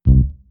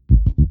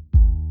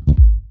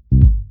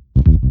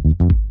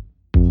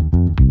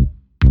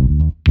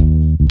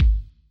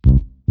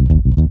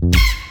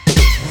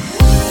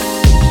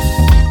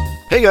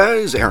Hey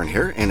guys, Aaron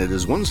here, and it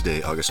is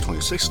Wednesday, August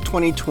 26,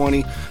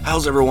 2020.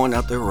 How's everyone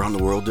out there around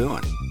the world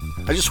doing?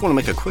 I just want to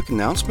make a quick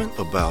announcement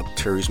about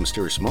Terry's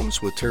Mysterious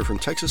Moments with Terry from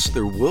Texas.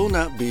 There will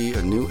not be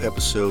a new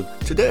episode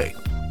today.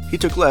 He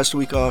took last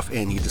week off,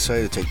 and he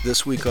decided to take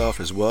this week off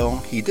as well.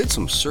 He did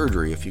some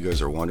surgery, if you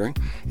guys are wondering,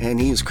 and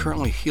he is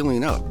currently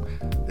healing up.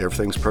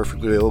 Everything's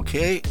perfectly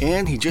okay,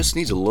 and he just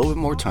needs a little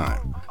bit more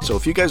time. So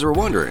if you guys are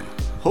wondering,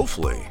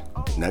 hopefully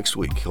next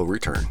week he'll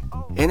return.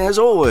 And as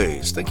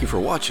always, thank you for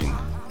watching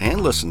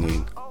and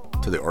listening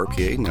to the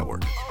RPA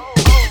Network.